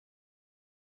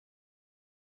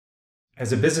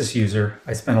As a business user,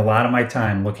 I spend a lot of my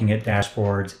time looking at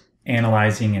dashboards,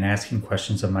 analyzing and asking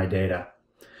questions of my data.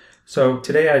 So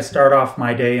today I start off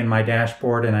my day in my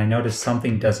dashboard and I notice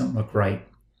something doesn't look right.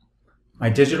 My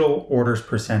digital orders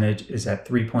percentage is at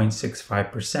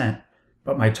 3.65%,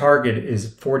 but my target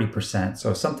is 40%,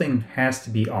 so something has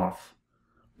to be off.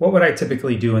 What would I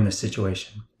typically do in this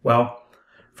situation? Well,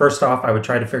 first off, I would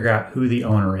try to figure out who the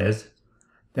owner is.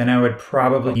 Then I would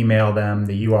probably email them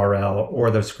the URL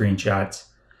or those screenshots,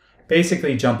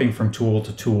 basically jumping from tool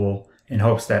to tool in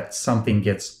hopes that something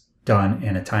gets done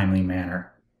in a timely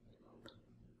manner.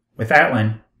 With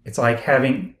Atlan, it's like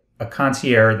having a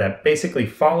concierge that basically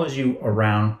follows you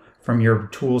around from your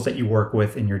tools that you work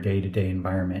with in your day-to-day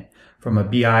environment, from a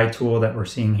BI tool that we're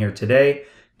seeing here today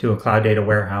to a cloud data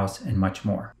warehouse and much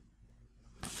more.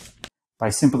 By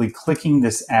simply clicking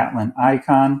this Atlan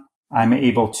icon, I'm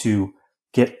able to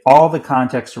get all the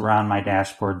context around my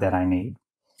dashboard that I need.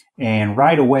 And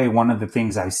right away, one of the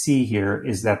things I see here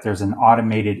is that there's an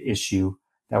automated issue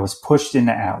that was pushed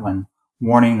into Atlan,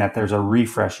 warning that there's a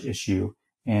refresh issue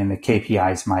and the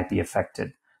KPIs might be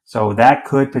affected. So that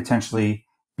could potentially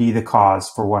be the cause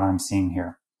for what I'm seeing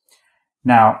here.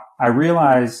 Now, I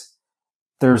realize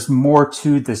there's more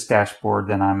to this dashboard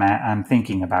than I'm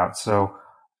thinking about. So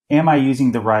am I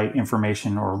using the right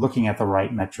information or looking at the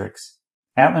right metrics?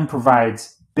 Atlan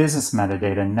provides business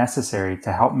metadata necessary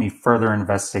to help me further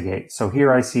investigate. So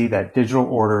here I see that digital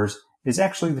orders is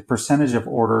actually the percentage of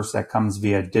orders that comes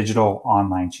via digital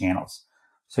online channels.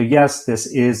 So yes, this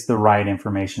is the right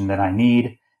information that I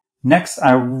need. Next,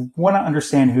 I want to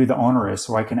understand who the owner is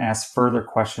so I can ask further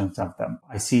questions of them.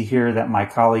 I see here that my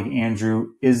colleague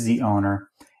Andrew is the owner,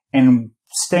 and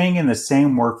staying in the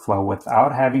same workflow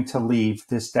without having to leave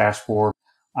this dashboard,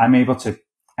 I'm able to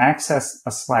access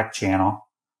a Slack channel.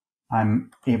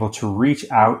 I'm able to reach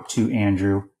out to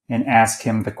Andrew and ask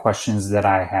him the questions that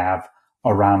I have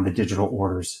around the digital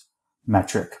orders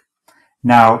metric.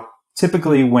 Now,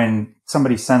 typically when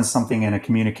somebody sends something in a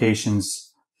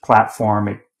communications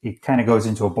platform, it kind of goes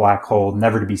into a black hole,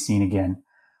 never to be seen again.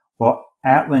 Well,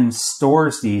 Atlan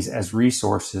stores these as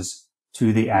resources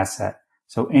to the asset.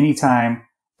 So anytime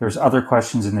there's other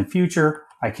questions in the future,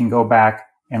 I can go back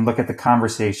and look at the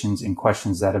conversations and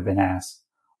questions that have been asked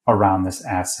around this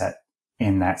asset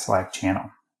in that Slack channel.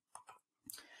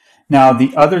 Now,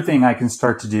 the other thing I can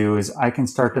start to do is I can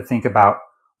start to think about,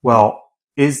 well,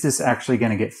 is this actually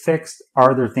going to get fixed?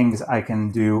 Are there things I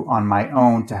can do on my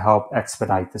own to help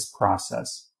expedite this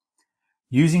process?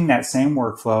 Using that same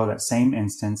workflow, that same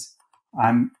instance,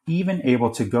 I'm even able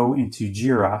to go into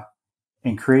Jira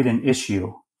and create an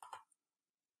issue.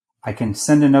 I can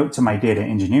send a note to my data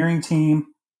engineering team.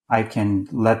 I can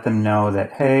let them know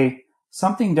that, hey,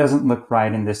 something doesn't look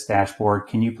right in this dashboard.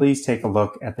 Can you please take a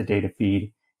look at the data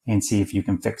feed and see if you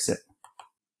can fix it?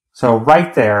 So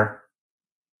right there,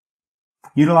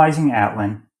 utilizing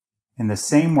Atlan in the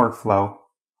same workflow,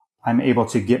 I'm able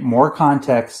to get more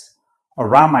context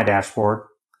around my dashboard.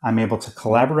 I'm able to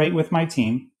collaborate with my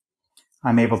team.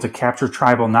 I'm able to capture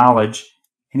tribal knowledge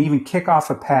and even kick off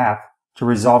a path to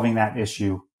resolving that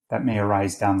issue that may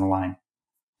arise down the line.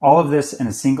 All of this in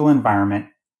a single environment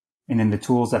and in the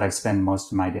tools that I spend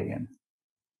most of my day in.